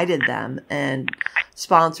guided them and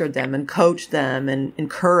sponsored them and coached them and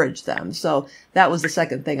encouraged them. So that was the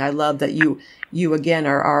second thing. I love that you again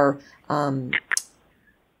are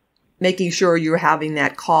making sure you're having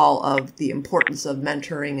that call of the importance of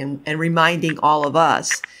mentoring and reminding all of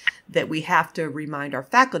us that we have to remind our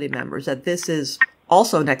faculty members that this is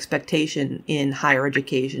also an expectation in higher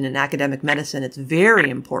education and academic medicine. It's very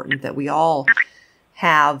important that we all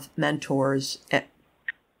have mentors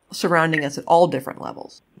surrounding us at all different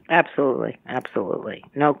levels. Absolutely. Absolutely.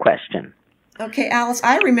 No question. Okay, Alice,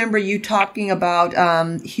 I remember you talking about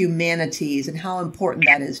humanities and how important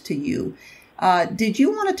that is to you. Did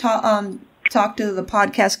you want to talk to the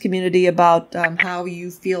podcast community about how you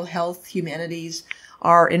feel health humanities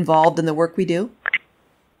are involved in the work we do?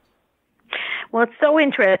 Well, it's so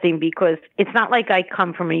interesting because it's not like I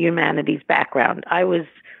come from a humanities background. I was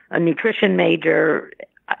a nutrition major,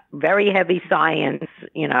 very heavy science,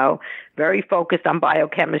 very focused on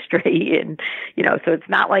biochemistry. And, so it's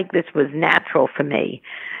not like this was natural for me.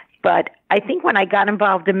 But I think when I got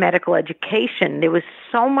involved in medical education, there was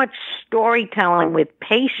so much storytelling with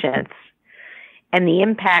patients and the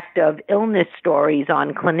impact of illness stories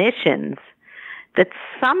on clinicians that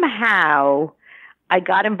somehow I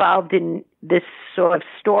got involved in this sort of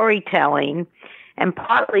storytelling, and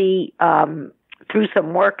partly through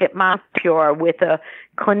some work at Montpure with a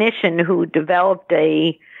clinician who developed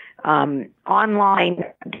a online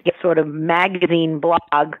sort of magazine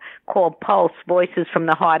blog called Pulse, Voices from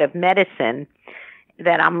the Heart of Medicine,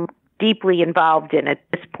 that I'm deeply involved in at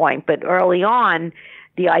this point. But early on,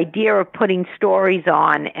 the idea of putting stories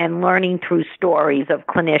on and learning through stories of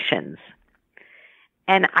clinicians.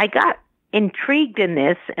 And I got intrigued in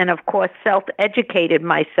this and, of course, self-educated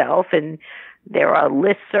myself. And there are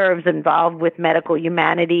listservs involved with medical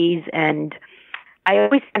humanities. And I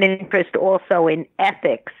always had an interest also in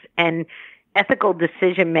ethics and ethical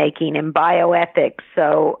decision-making and bioethics.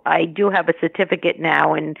 So I do have a certificate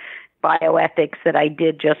now in bioethics that I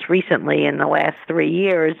did just recently in the last 3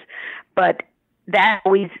 years. But that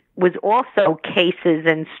always was also cases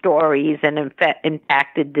and stories and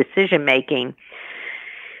impacted decision-making.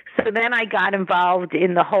 So then I got involved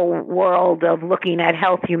in the whole world of looking at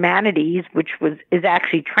health humanities, which is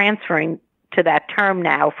actually transferring to that term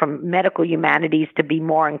now from medical humanities to be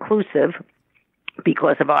more inclusive.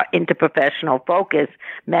 because of our interprofessional focus,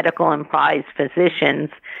 medical and prize physicians,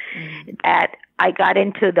 that I got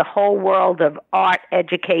into the whole world of art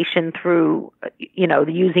education through,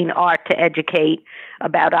 using art to educate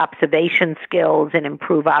about observation skills and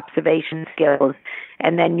improve observation skills,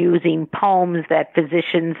 and then using poems that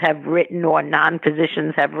physicians have written or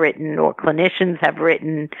non-physicians have written or clinicians have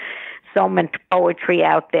written. So much poetry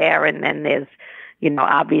out there, and then there's,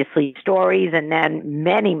 obviously stories, and then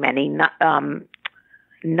many, many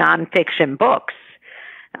nonfiction books.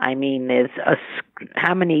 I mean,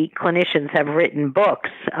 how many clinicians have written books?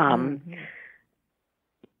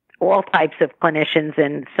 All types of clinicians,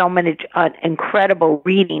 and so many incredible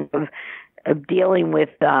reading of dealing with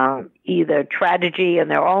either tragedy in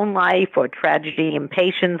their own life or tragedy in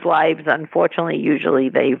patients' lives. Unfortunately, usually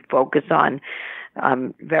they focus on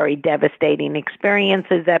very devastating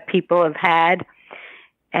experiences that people have had.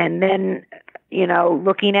 And then,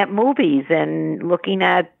 looking at movies and looking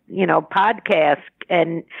at, podcasts.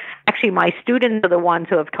 And actually, my students are the ones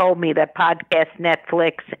who have told me that podcasts,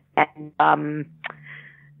 Netflix, and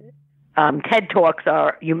TED Talks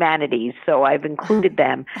are humanities, so I've included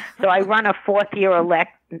them. So I run a fourth-year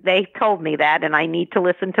They told me that, and I need to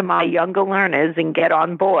listen to my younger learners and get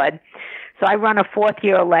on board. So I run a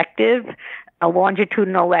fourth-year elective, a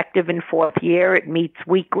longitudinal elective in fourth year. It meets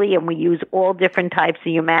weekly, and we use all different types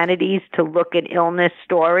of humanities to look at illness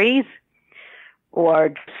stories or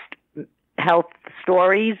just health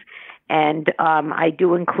stories. And I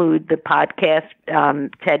do include the podcast,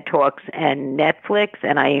 TED Talks, and Netflix,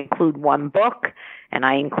 and I include one book, and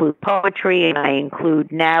I include poetry, and I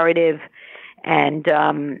include narrative, and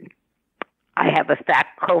I have a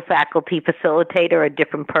co-faculty facilitator, a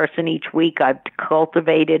different person each week. I've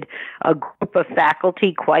cultivated a group of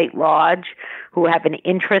faculty quite large who have an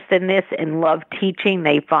interest in this and love teaching.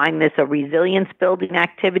 They find this a resilience-building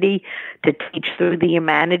activity to teach through the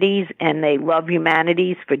humanities, and they love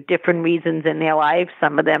humanities for different reasons in their life.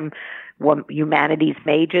 Some of them were humanities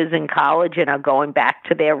majors in college and are going back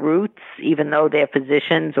to their roots, even though they're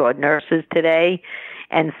physicians or nurses today.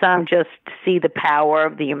 And some just see the power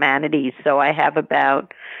of the humanities. So I have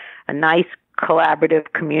about a nice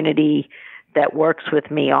collaborative community that works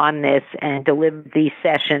with me on this and deliver these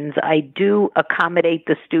sessions. I do accommodate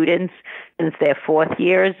the students since they're fourth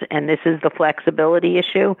years, and this is the flexibility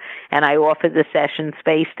issue. And I offer the sessions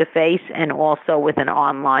face-to-face and also with an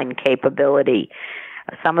online capability.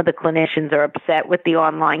 Some of the clinicians are upset with the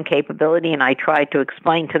online capability, and I try to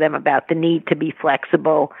explain to them about the need to be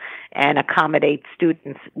flexible and accommodate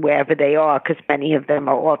students wherever they are, because many of them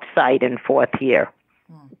are off-site in fourth year.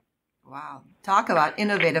 Wow. Talk about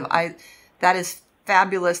innovative. That is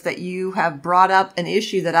fabulous that you have brought up an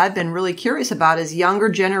issue that I've been really curious about is younger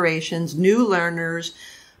generations, new learners,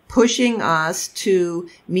 pushing us to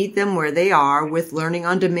meet them where they are with learning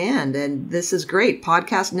on demand. And this is great.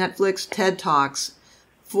 Podcast, Netflix, TED Talks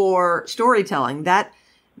for storytelling. That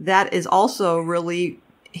is also really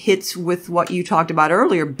hits with what you talked about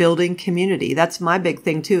earlier, building community. That's my big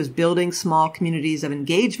thing too, is building small communities of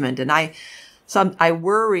engagement. And I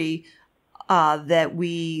worry that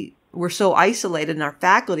we're so isolated and our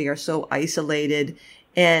faculty are so isolated.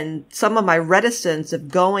 And some of my reticence of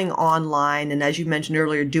going online, and as you mentioned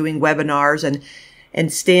earlier, doing webinars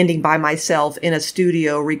and standing by myself in a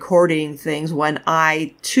studio recording things when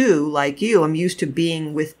I too, like you, am used to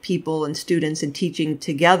being with people and students and teaching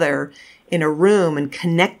together in a room and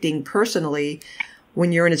connecting personally.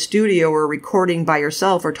 When you're in a studio or recording by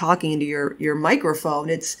yourself or talking into your microphone,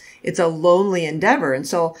 it's a lonely endeavor. And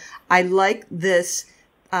so I like this.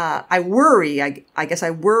 I worry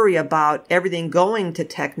about everything going to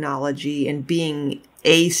technology and being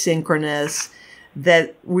asynchronous,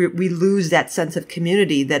 that we lose that sense of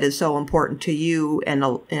community that is so important to you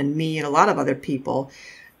and me and a lot of other people.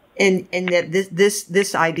 And that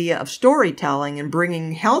this idea of storytelling and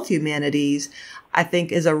bringing health humanities, I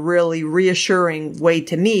think, is a really reassuring way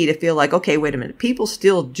to me to feel like, okay, wait a minute, people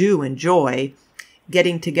still do enjoy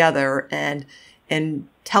getting together and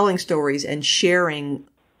telling stories and sharing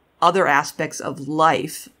other aspects of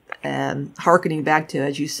life, and hearkening back to,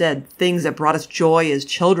 as you said, things that brought us joy as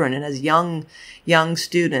children and as young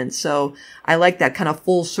students. So I like that kind of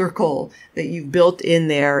full circle that you've built in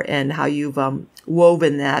there and how you've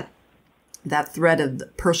woven that thread of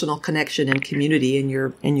personal connection and community in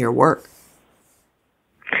your work.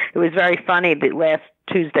 It was very funny this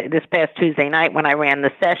past Tuesday night when I ran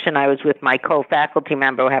the session, I was with my co-faculty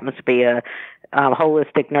member who happens to be a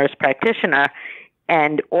holistic nurse practitioner,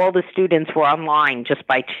 and all the students were online just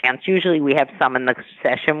by chance. Usually we have some in the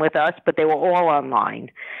session with us, but they were all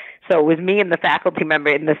online. So it was me and the faculty member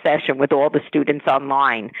in the session with all the students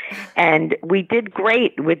online. And we did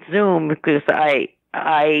great with Zoom because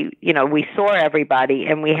we saw everybody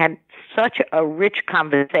and we had such a rich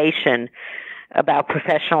conversation about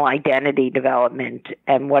professional identity development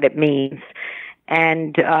and what it means.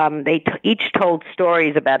 And they each told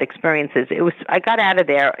stories about experiences. I got out of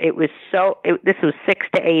there. This was 6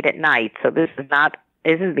 to 8 at night. So this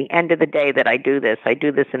is the end of the day that I do this. I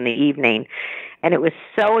do this in the evening. And it was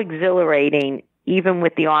so exhilarating, even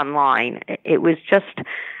with the online. It was just,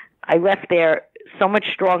 I left there so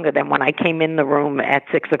much stronger than when I came in the room at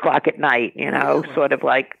 6 o'clock at night, sort of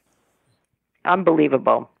like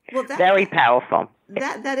unbelievable. Well, very powerful.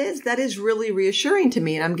 That is really reassuring to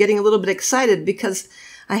me, and I'm getting a little bit excited because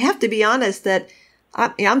I have to be honest that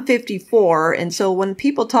I'm 54, and so when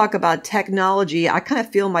people talk about technology, I kind of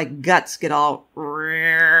feel my guts get all,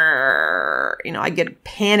 I get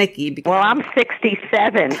panicky. Because I'm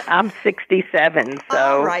 67. I'm 67,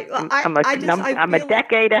 so right. Well, I'm a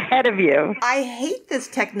decade ahead of you. I hate this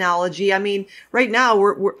technology. I mean, right now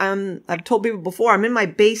I've told people before, I'm in my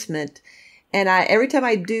basement. And every time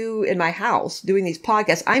I do in my house, doing these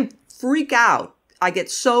podcasts, I freak out. I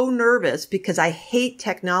get so nervous because I hate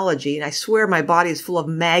technology. And I swear my body is full of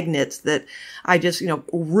magnets that I just,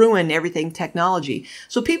 ruin everything technology.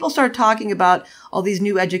 So people start talking about all these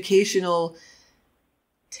new educational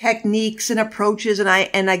techniques and approaches.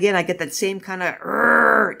 And again, I get that same kind of,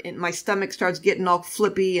 and my stomach starts getting all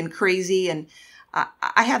flippy and crazy. And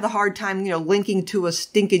I have the hard time, linking to a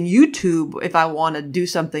stinking YouTube if I want to do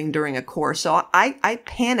something during a course. So I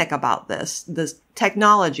panic about this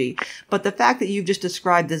technology. But the fact that you've just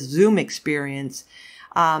described this Zoom experience,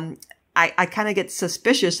 I kind of get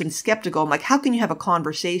suspicious and skeptical. I'm like, how can you have a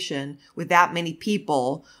conversation with that many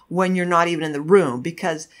people when you're not even in the room?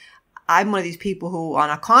 Because I'm one of these people who on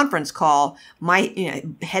a conference call, my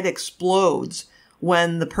head explodes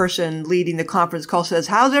when the person leading the conference call says,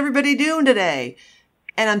 how's everybody doing today?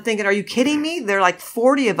 And I'm thinking, are you kidding me? There are like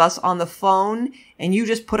 40 of us on the phone and you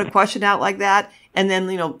just put a question out like that. And then,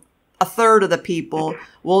 a third of the people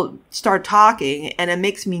will start talking and it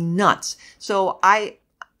makes me nuts. So I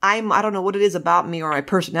don't know what it is about me or my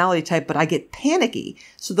personality type, but I get panicky.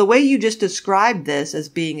 So the way you just described this as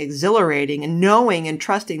being exhilarating and knowing and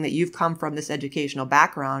trusting that you've come from this educational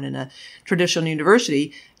background in a traditional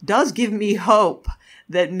university does give me hope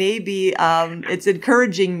that maybe it's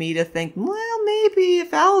encouraging me to think, well, maybe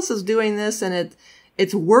if Alice is doing this and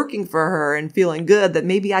it's working for her and feeling good, that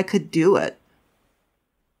maybe I could do it.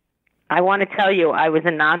 I want to tell you, I was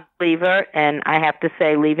a non-believer, and I have to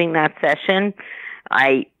say, leaving that session,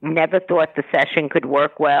 I never thought the session could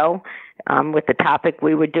work well with the topic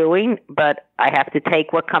we were doing, but I have to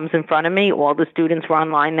take what comes in front of me. All the students were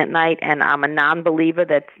online that night, and I'm a non-believer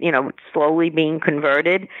that's, slowly being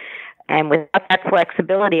converted. And without that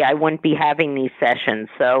flexibility, I wouldn't be having these sessions.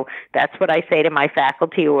 So that's what I say to my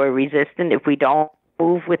faculty who are resistant. If we don't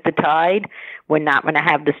move with the tide, we're not going to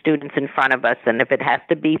have the students in front of us. And if it has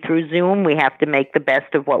to be through Zoom, we have to make the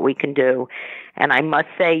best of what we can do. And I must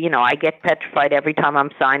say, I get petrified every time I'm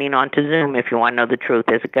signing on to Zoom. If you want to know the truth,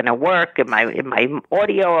 is it going to work? Am my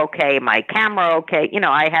audio okay? Am my camera okay?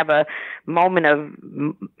 I have a moment of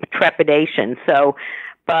trepidation. So,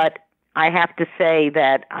 but I have to say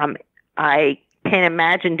that I can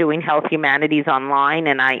imagine doing health humanities online,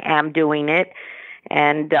 and I am doing it.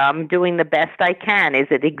 And doing the best I can. Is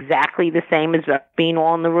it exactly the same as being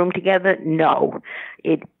all in the room together? No.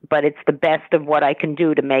 But it's the best of what I can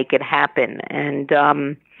do to make it happen. And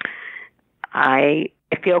I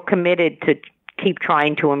feel committed to keep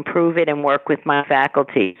trying to improve it and work with my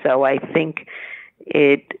faculty. So I think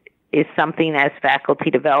it is something as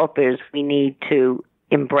faculty developers we need to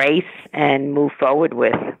embrace and move forward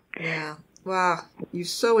with. Yeah. Wow. You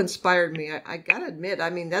so inspired me. I got to admit,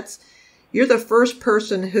 you're the first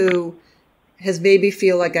person who has made me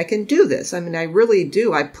feel like I can do this. I mean, I really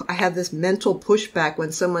do. I have this mental pushback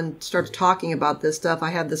when someone starts talking about this stuff.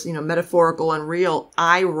 I have this, metaphorical and real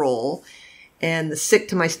eye roll and the sick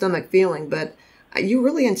to my stomach feeling. But you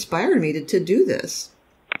really inspired me to do this.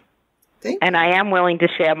 Thank you. And I am willing to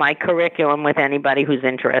share my curriculum with anybody who's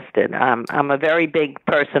interested. I'm a very big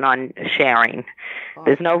person on sharing. Oh.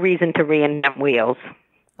 There's no reason to reinvent wheels.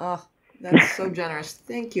 Oh, that's so generous.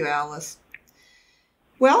 Thank you, Alice.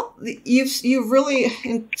 Well, you've really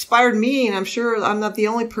inspired me, and I'm sure I'm not the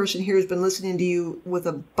only person here who's been listening to you with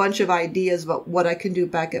a bunch of ideas about what I can do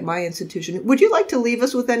back at my institution. Would you like to leave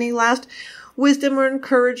us with any last wisdom or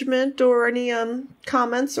encouragement or any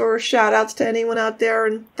comments or shout outs to anyone out there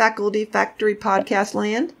in Faculty Factory podcast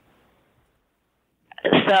land?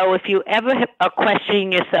 So if you ever are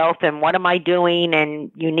questioning yourself and what am I doing,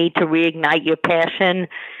 and you need to reignite your passion,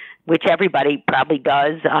 which everybody probably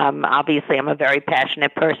does. Obviously, I'm a very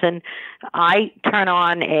passionate person. I turn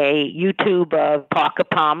on a YouTube of Parker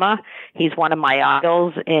Palmer. He's one of my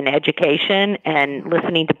idols in education, and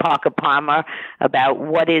listening to Parker Palmer about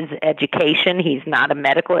what is education. He's not a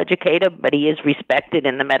medical educator, but he is respected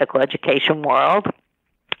in the medical education world.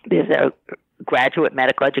 There's a graduate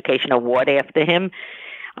medical education award after him.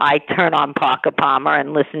 I turn on Parker Palmer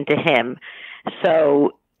and listen to him.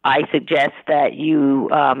 So I suggest that you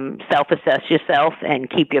self-assess yourself and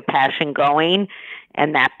keep your passion going.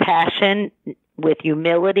 And that passion, with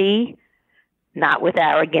humility, not with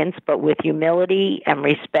arrogance, but with humility and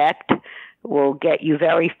respect, will get you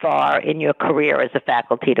very far in your career as a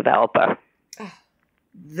faculty developer.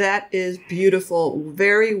 That is beautiful.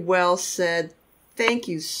 Very well said. Thank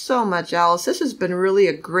you so much, Alice. This has been really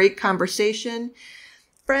a great conversation.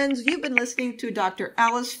 Friends, you've been listening to Dr.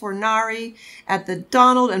 Alice Fornari at the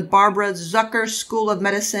Donald and Barbara Zucker School of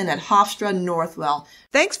Medicine at Hofstra Northwell.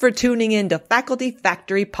 Thanks for tuning in to Faculty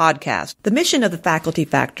Factory Podcast. The mission of the Faculty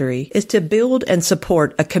Factory is to build and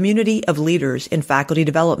support a community of leaders in faculty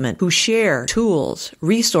development who share tools,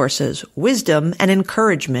 resources, wisdom, and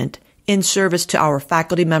encouragement in service to our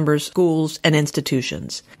faculty members, schools, and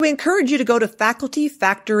institutions. We encourage you to go to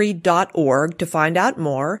facultyfactory.org to find out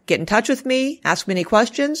more. Get in touch with me, ask me any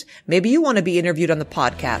questions. Maybe you want to be interviewed on the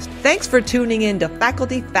podcast. Thanks for tuning in to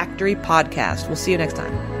Faculty Factory Podcast. We'll see you next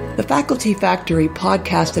time. The Faculty Factory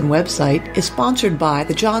podcast and website is sponsored by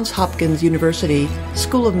the Johns Hopkins University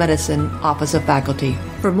School of Medicine Office of Faculty.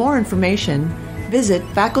 For more information, visit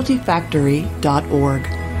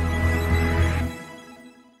facultyfactory.org.